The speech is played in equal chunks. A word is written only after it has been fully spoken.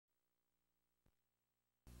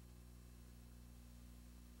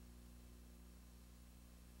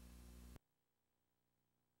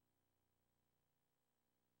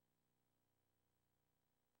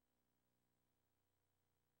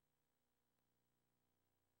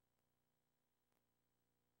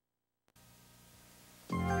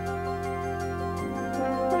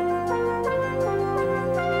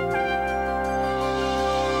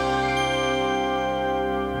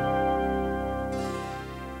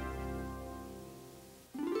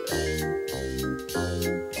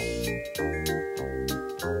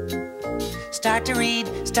Start to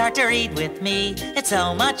read with me. It's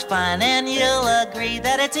so much fun and you'll agree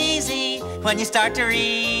that it's easy when you start to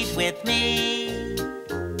read with me.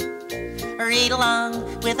 Read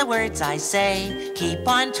along with the words I say. Keep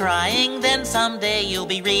on trying, then someday you'll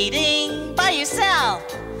be reading by yourself.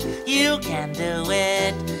 You can do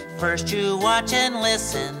it. First you watch and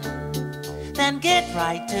listen, then get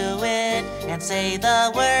right to it and say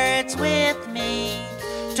the words with me.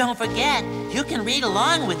 Don't forget, you can read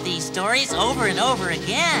along with these stories over and over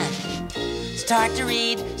again. Start to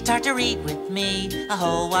read with me. A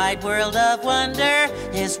whole wide world of wonder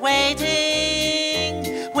is waiting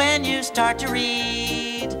when you start to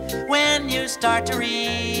read,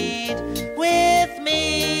 with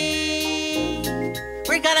me.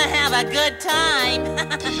 We're gonna have a good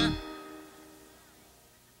time.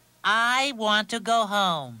 I Want to Go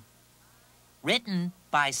Home. Written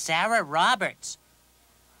by Sarah Roberts.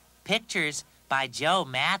 Pictures by Joe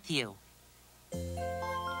Matthew.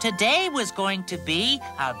 Today was going to be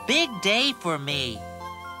a big day for me.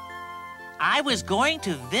 I was going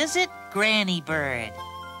to visit Granny Bird.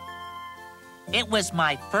 It was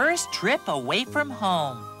my first trip away from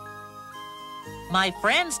home. My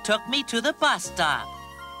friends took me to the bus stop.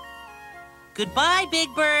 Goodbye,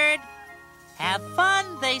 Big Bird. Have fun,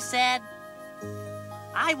 they said.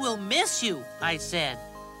 I will miss you, I said.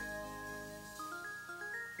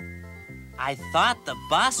 I thought the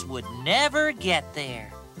bus would never get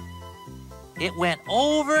there. It went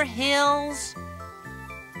over hills,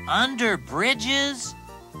 under bridges,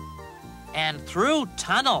 and through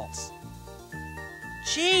tunnels.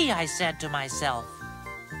 Gee, I said to myself,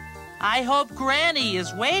 I hope Granny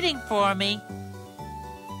is waiting for me.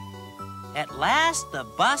 At last the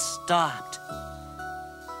bus stopped.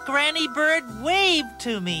 Granny Bird waved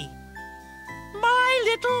to me. My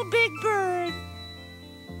little Big Bird,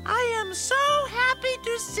 I am so happy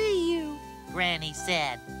to see you, Granny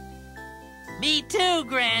said. Me too,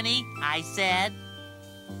 Granny, I said.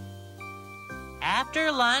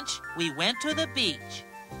 After lunch, we went to the beach.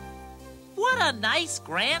 What a nice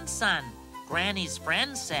grandson, Granny's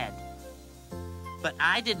friends said. But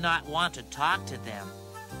I did not want to talk to them.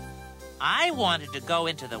 I wanted to go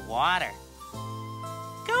into the water.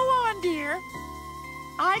 Go on, dear.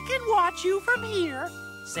 I can watch you from here,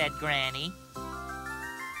 said Granny.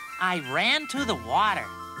 I ran to the water.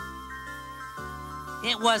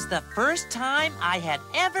 It was the first time I had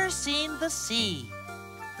ever seen the sea.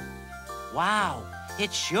 Wow,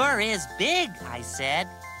 it sure is big, I said.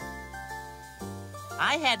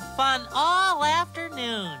 I had fun all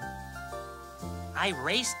afternoon. I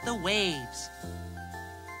raced the waves.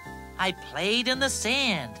 I played in the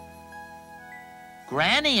sand.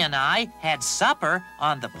 Granny and I had supper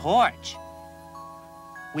on the porch.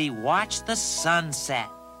 We watched the sunset.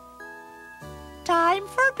 Time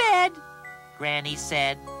for bed, Granny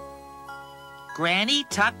said. Granny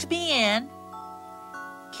tucked me in,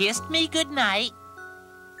 kissed me goodnight,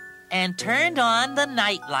 and turned on the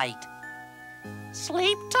nightlight.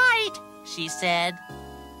 Sleep tight, she said.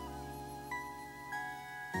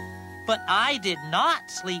 But I did not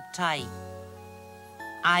sleep tight.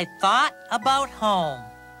 I thought about home.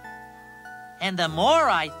 And the more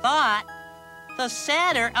I thought, the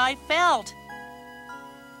sadder I felt.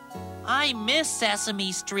 I miss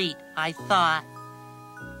Sesame Street, I thought.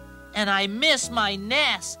 And I miss my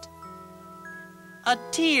nest. A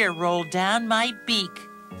tear rolled down my beak.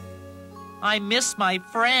 I miss my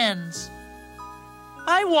friends.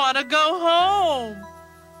 I want to go home.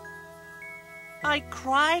 I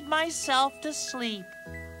cried myself to sleep.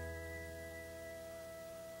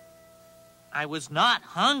 I was not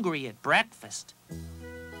hungry at breakfast.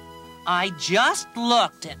 I just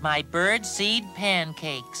looked at my birdseed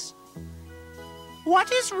pancakes.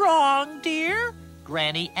 What is wrong, dear?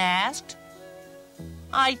 Granny asked.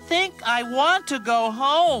 I think I want to go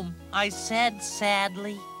home, I said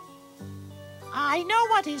sadly. I know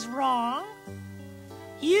what is wrong.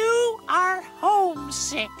 You are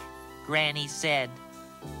homesick, Granny said.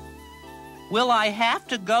 Will I have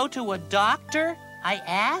to go to a doctor? I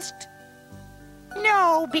asked.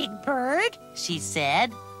 No, Big Bird, she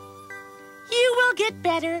said. You will get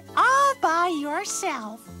better all by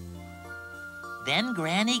yourself. Then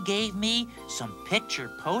Granny gave me some picture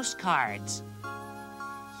postcards.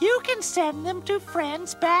 You can send them to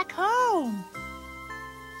friends back home.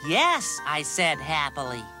 Yes, I said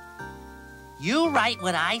happily. You write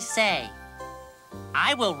what I say.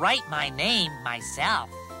 I will write my name myself.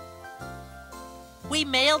 We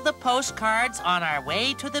mailed the postcards on our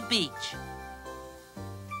way to the beach.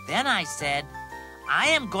 Then I said, I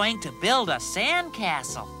am going to build a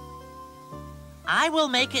sandcastle. I will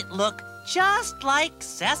make it look just like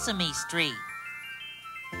Sesame Street.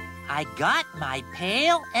 I got my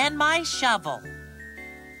pail and my shovel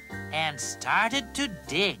and started to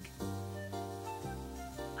dig.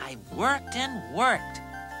 I worked and worked.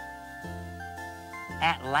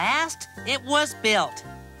 At last, it was built.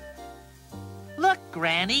 "Look,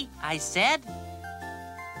 Granny," I said.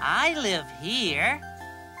 "I live here,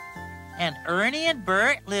 and Ernie and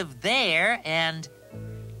Bert live there, and..."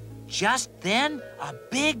 Just then, a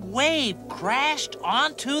big wave crashed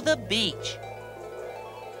onto the beach.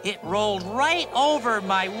 It rolled right over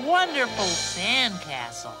my wonderful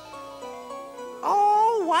sandcastle.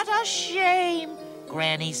 "Oh, what a shame,"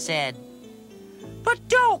 Granny said. "But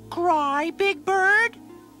don't cry, Big Bird.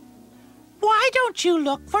 Why don't you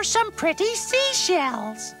look for some pretty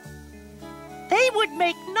seashells? They would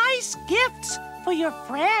make nice gifts for your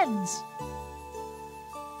friends."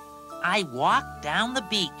 I walked down the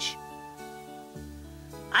beach.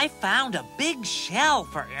 I found a big shell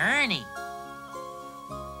for Ernie,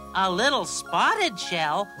 a little spotted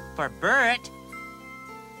shell for Bert,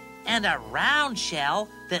 and a round shell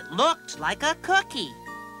that looked like a cookie.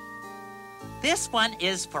 "This one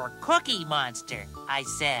is for Cookie Monster," I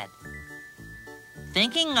said.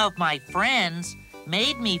 Thinking of my friends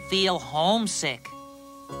made me feel homesick.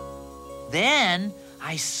 Then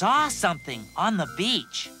I saw something on the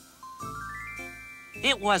beach.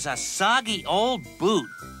 It was a soggy old boot.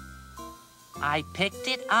 I picked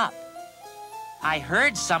it up. I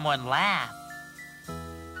heard someone laugh.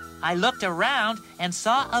 I looked around and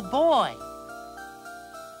saw a boy.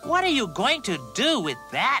 "What are you going to do with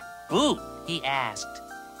that boot?" he asked.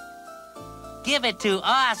 "Give it to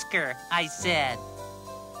Oscar," I said.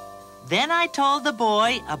 Then I told the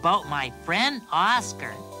boy about my friend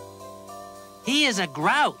Oscar. "He is a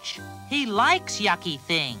grouch. He likes yucky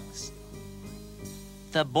things."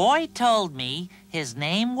 The boy told me his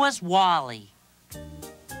name was Wally.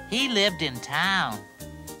 He lived in town.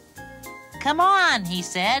 "Come on," he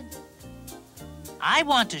said. "I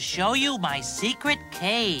want to show you my secret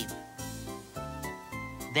cave."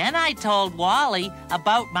 Then I told Wally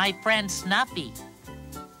about my friend Snuffy.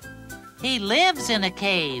 "He lives in a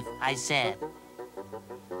cave," I said.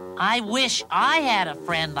 "I wish I had a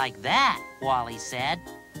friend like that," Wally said.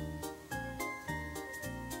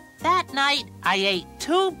 That night, I ate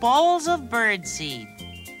 2 bowls of birdseed.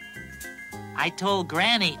 I told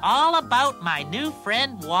Granny all about my new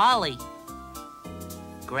friend Wally.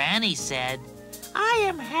 Granny said, "I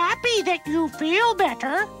am happy that you feel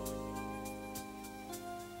better."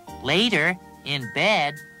 Later, in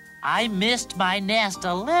bed, I missed my nest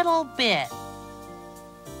a little bit.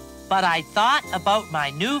 But I thought about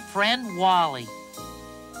my new friend Wally.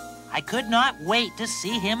 I could not wait to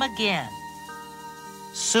see him again.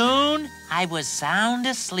 Soon, I was sound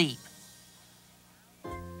asleep.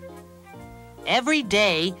 Every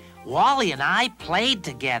day, Wally and I played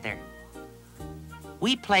together.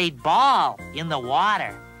 We played ball in the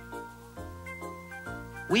water.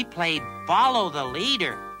 We played follow the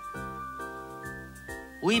leader.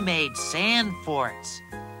 We made sand forts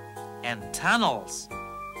and tunnels.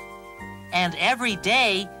 And every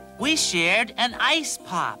day, we shared an ice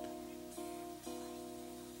pop.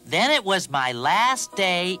 Then it was my last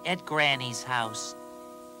day at Granny's house.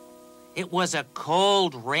 It was a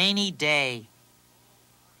cold, rainy day.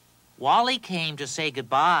 Wally came to say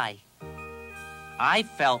goodbye. I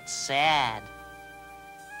felt sad.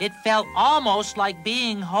 It felt almost like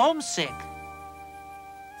being homesick.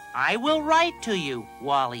 "I will write to you,"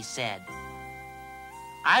 Wally said.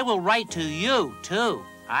 "I will write to you, too,"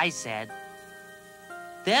 I said.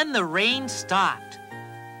 Then the rain stopped.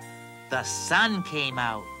 The sun came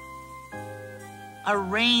out. A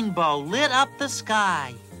rainbow lit up the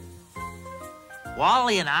sky.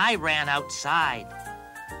 Wally and I ran outside.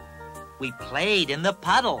 We played in the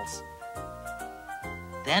puddles.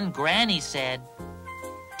 Then Granny said,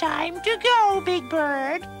 "Time to go, Big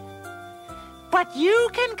Bird. But you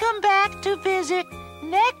can come back to visit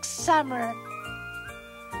next summer."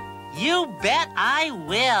 "You bet I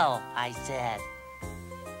will," I said.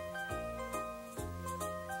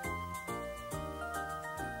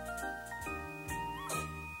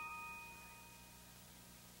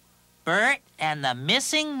 Bert and the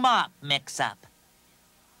Missing Mop Mix-Up.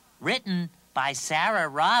 Written by Sarah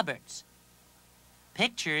Roberts.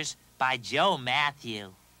 Pictures by Joe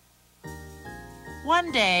Matthew.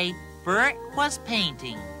 One day, Bert was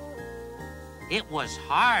painting. It was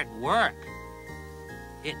hard work.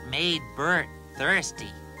 It made Bert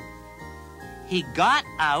thirsty. He got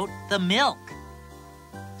out the milk.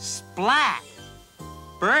 Splat!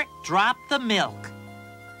 Bert dropped the milk.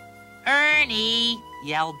 "Ernie!"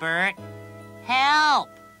 yelled Bert. "Help!"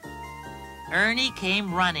 Ernie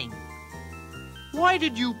came running. Why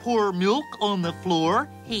did you pour milk on the floor?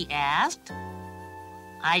 He asked.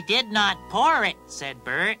 I did not pour it, said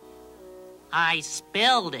Bert. I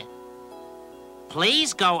spilled it.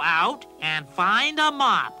 Please go out and find a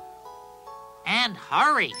mop. And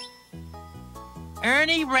hurry.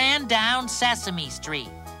 Ernie ran down Sesame Street.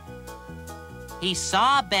 He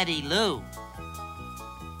saw Betty Lou.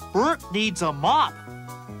 Bert needs a mop.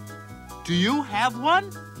 Do you have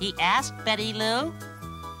one? He asked Betty Lou.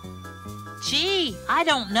 Gee, I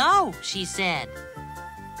don't know, she said.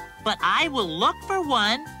 But I will look for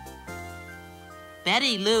one.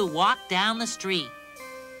 Betty Lou walked down the street.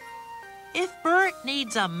 If Bert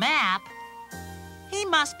needs a map, he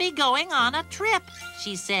must be going on a trip,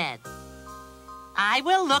 she said. I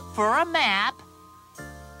will look for a map.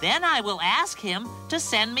 Then I will ask him to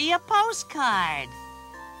send me a postcard.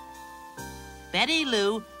 Betty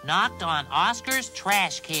Lou knocked on Oscar's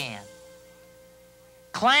trash can.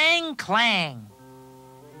 Clang, clang.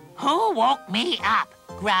 Who woke me up?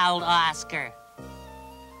 Growled Oscar.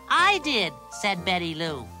 I did, said Betty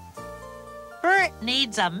Lou. Bert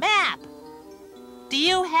needs a map. Do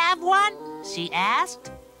you have one? She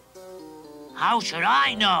asked. How should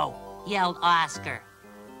I know? Yelled Oscar.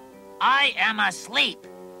 I am asleep.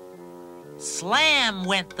 Slam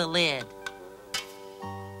went the lid.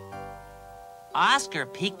 Oscar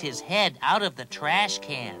peeked his head out of the trash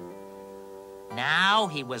can. Now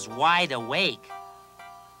he was wide awake.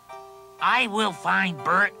 I will find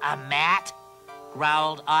Bert a mat,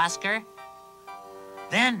 growled Oscar.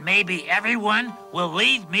 Then maybe everyone will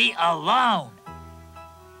leave me alone.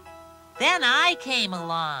 Then I came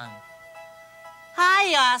along.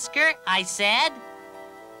 Hi, Oscar, I said.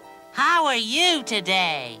 How are you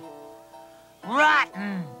today?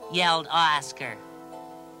 Rotten, yelled Oscar.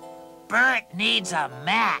 Bert needs a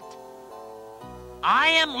mat. I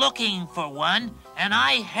am looking for one, and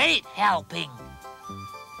I hate helping.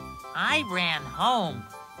 I ran home.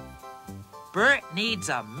 Bert needs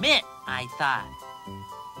a mitt, I thought.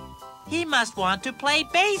 He must want to play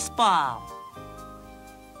baseball.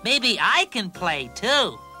 Maybe I can play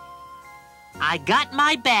too. I got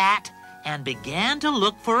my bat and began to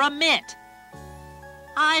look for a mitt.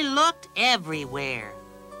 I looked everywhere.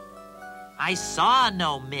 I saw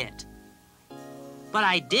no mitt. But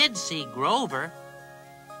I did see Grover.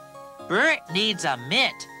 Bert needs a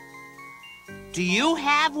mitt. Do you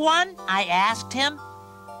have one? I asked him.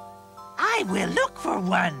 I will look for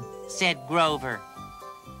one, said Grover.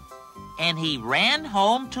 And he ran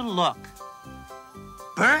home to look.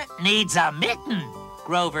 Bert needs a mitten,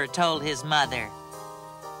 Grover told his mother.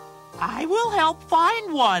 I will help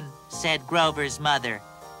find one, said Grover's mother.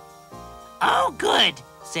 Oh, good,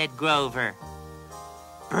 said Grover.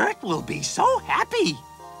 Bert will be so happy.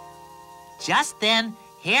 Just then,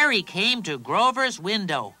 Harry came to Grover's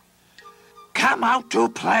window. Come out to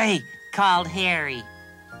play, called Harry.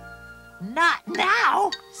 Not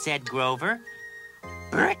now, said Grover.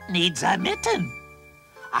 Bert needs a mitten.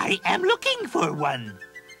 I am looking for one.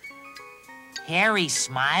 Harry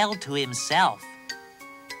smiled to himself.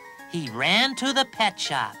 He ran to the pet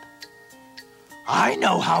shop. I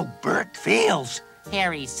know how Bert feels,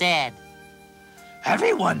 Harry said.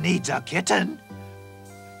 Everyone needs a kitten.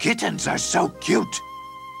 Kittens are so cute.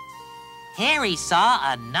 Harry saw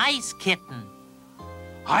a nice kitten.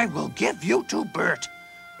 I will give you to Bert.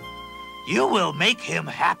 You will make him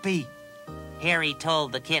happy, Harry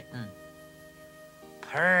told the kitten.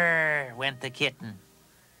 Purr, went the kitten.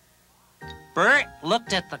 Bert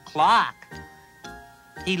looked at the clock.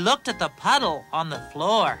 He looked at the puddle on the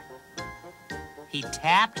floor. He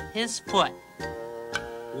tapped his foot.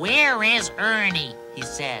 Where is Ernie? He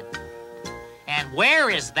said. And where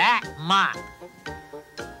is that mop?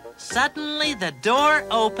 Suddenly the door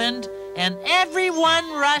opened and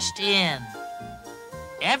everyone rushed in.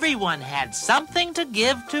 Everyone had something to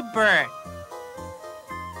give to Bert.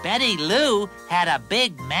 Betty Lou had a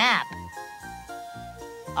big map.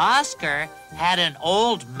 Oscar had an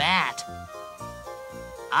old mat.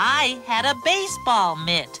 I had a baseball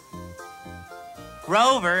mitt.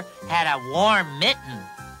 Grover had a warm mitten.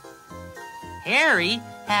 Harry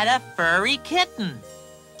had a furry kitten.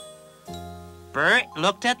 Bert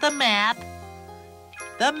looked at the map,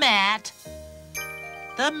 the mat,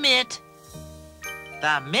 the mitt,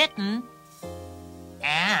 the mitten,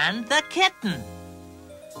 and the kitten.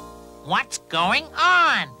 What's going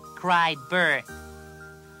on? Cried Bert.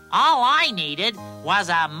 All I needed was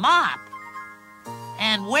a mop.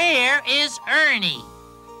 And where is Ernie?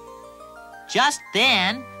 Just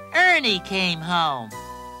then, Ernie came home.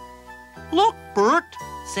 Look, Bert,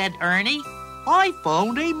 said Ernie. I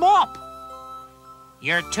found a mop.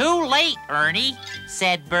 You're too late, Ernie,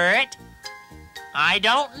 said Bert. I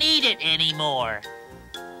don't need it anymore.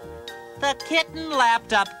 The kitten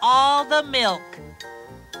lapped up all the milk.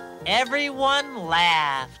 Everyone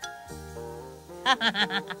laughed.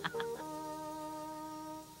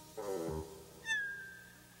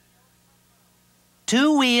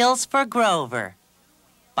 Two Wheels for Grover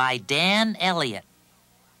by Dan Elliott.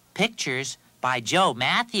 Pictures by Joe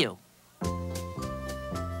Matthew.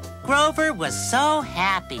 Grover was so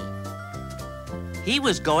happy. He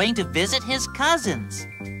was going to visit his cousins.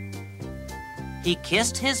 He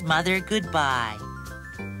kissed his mother goodbye.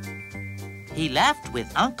 He left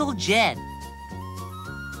with Uncle Jed.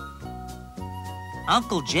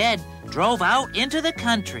 Uncle Jed drove out into the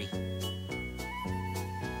country.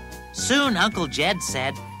 Soon Uncle Jed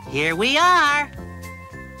said, "Here we are."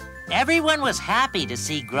 Everyone was happy to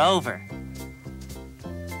see Grover.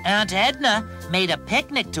 Aunt Edna made a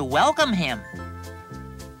picnic to welcome him.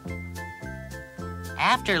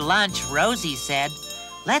 After lunch, Rosie said,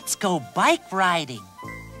 "Let's go bike riding."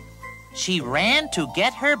 She ran to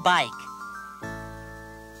get her bike.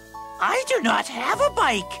 "I do not have a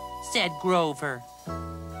bike," said Grover.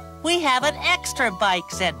 "We have an extra bike,"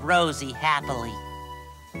 said Rosie happily.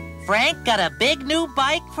 Frank got a big new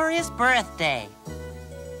bike for his birthday.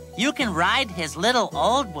 You can ride his little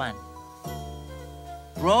old one.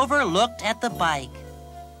 Grover looked at the bike.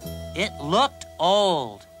 It looked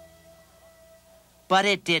old. But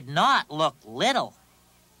it did not look little.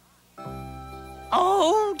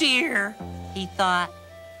 "Oh dear," he thought.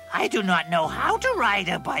 "I do not know how to ride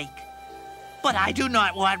a bike. But I do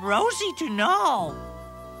not want Rosie to know.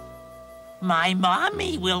 My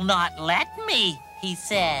mommy will not let me," he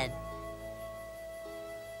said.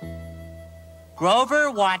 Grover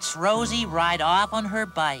watched Rosie ride off on her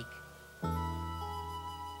bike.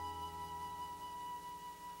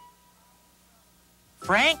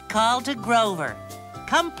 Frank called to Grover,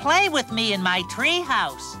 "Come play with me in my tree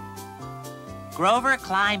house." Grover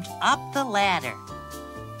climbed up the ladder.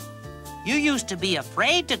 "You used to be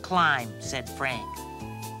afraid to climb," said Frank.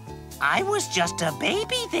 "I was just a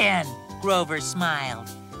baby then," Grover smiled.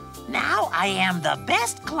 "Now I am the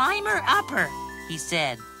best climber-upper," he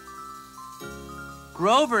said.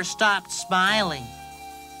 Grover stopped smiling.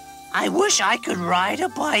 "I wish I could ride a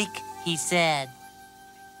bike," he said.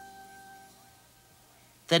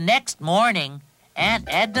 The next morning, Aunt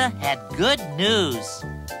Edna had good news.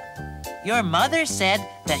 "Your mother said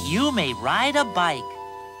that you may ride a bike."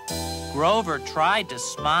 Grover tried to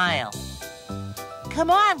smile. "Come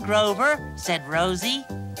on, Grover," said Rosie.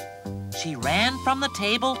 She ran from the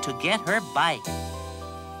table to get her bike.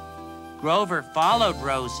 Grover followed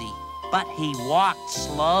Rosie, but he walked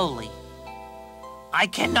slowly. "I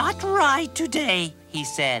cannot ride today," he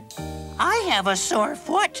said. "I have a sore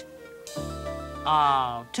foot."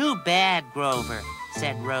 "Oh, too bad, Grover,"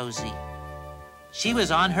 said Rosie. She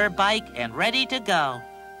was on her bike and ready to go.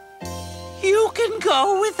 "You can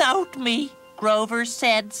go without me," Grover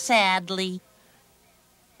said sadly.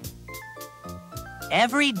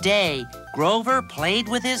 Every day, Grover played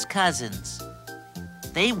with his cousins.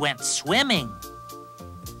 They went swimming.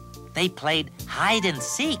 They played hide and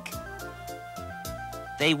seek.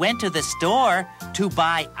 They went to the store to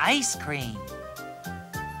buy ice cream.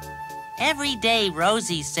 Every day,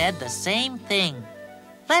 Rosie said the same thing.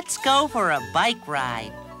 "Let's go for a bike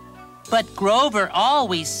ride." But Grover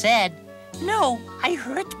always said, "No, I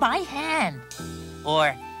hurt my hand."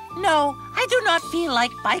 Or, "No, I do not feel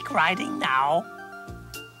like bike riding now."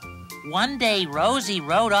 One day, Rosie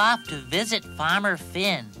rode off to visit Farmer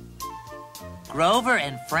Finn. Grover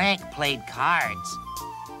and Frank played cards.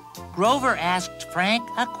 Grover asked Frank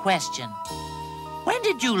a question. "When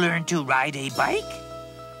did you learn to ride a bike?"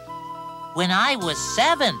 "When I was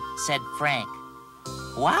 7, said Frank.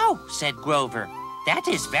 "Wow," said Grover. "That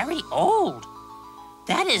is very old.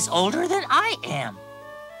 That is older than I am."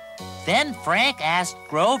 Then Frank asked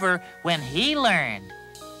Grover when he learned.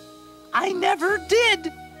 "I never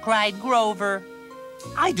did," cried Grover.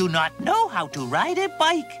 "I do not know how to ride a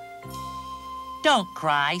bike." "Don't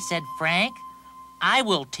cry," said Frank. "I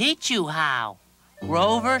will teach you how."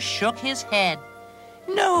 Grover shook his head.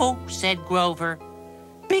 "No," said Grover.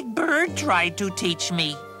 "Big Bird tried to teach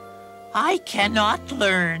me. I cannot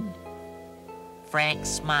learn." Frank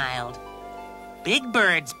smiled. Big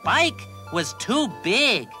Bird's bike was too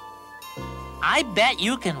big. "I bet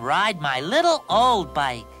you can ride my little old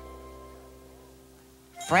bike."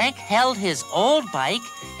 Frank held his old bike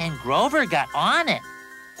and Grover got on it.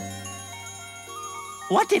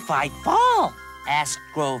 "What if I fall?" asked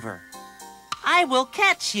Grover. "I will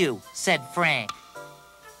catch you," said Frank.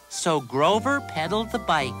 So Grover pedaled the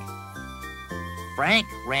bike. Frank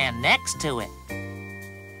ran next to it.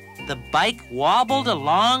 the bike wobbled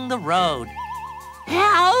along the road.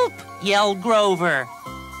 "Help!" yelled Grover.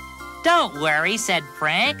 "Don't worry," said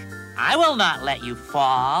Frank. "I will not let you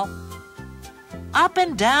fall." Up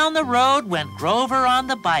and down the road went Grover on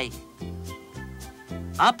the bike.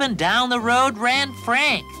 Up and down the road ran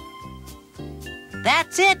Frank.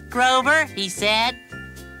 "That's it, Grover," he said.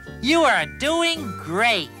 "You are doing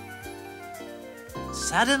great."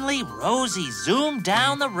 Suddenly, Rosie zoomed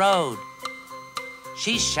down the road.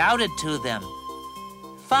 She shouted to them,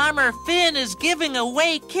 "Farmer Finn is giving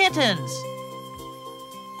away kittens."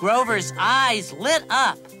 Grover's eyes lit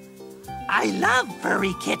up. "I love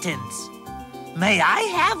furry kittens. May I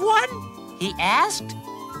have one?" he asked.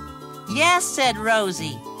 "Yes," said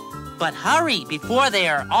Rosie, "but hurry before they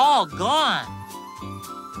are all gone."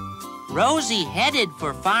 Rosie headed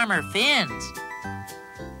for Farmer Finn's.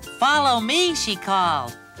 "Follow me," she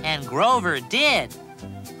called, and Grover did.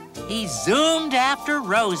 He zoomed after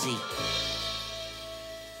Rosie.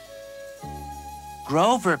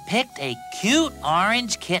 Grover picked a cute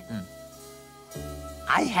orange kitten.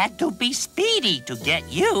 "I had to be speedy to get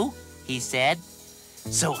you," he said,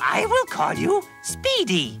 "so I will call you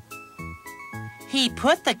Speedy." He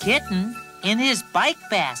put the kitten in his bike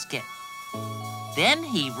basket. Then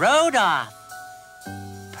he rode off.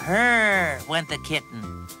 Purr went the kitten.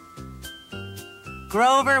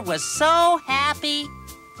 Grover was so happy.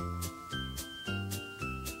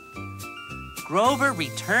 Grover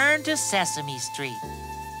returned to Sesame Street.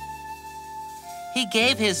 He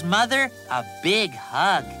gave his mother a big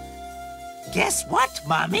hug. "Guess what,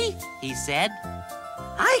 Mommy?" he said.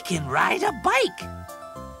 "I can ride a bike."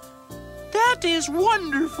 "That is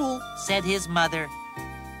wonderful," said his mother.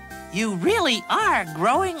 "You really are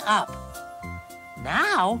growing up.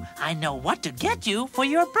 Now I know what to get you for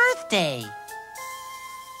your birthday."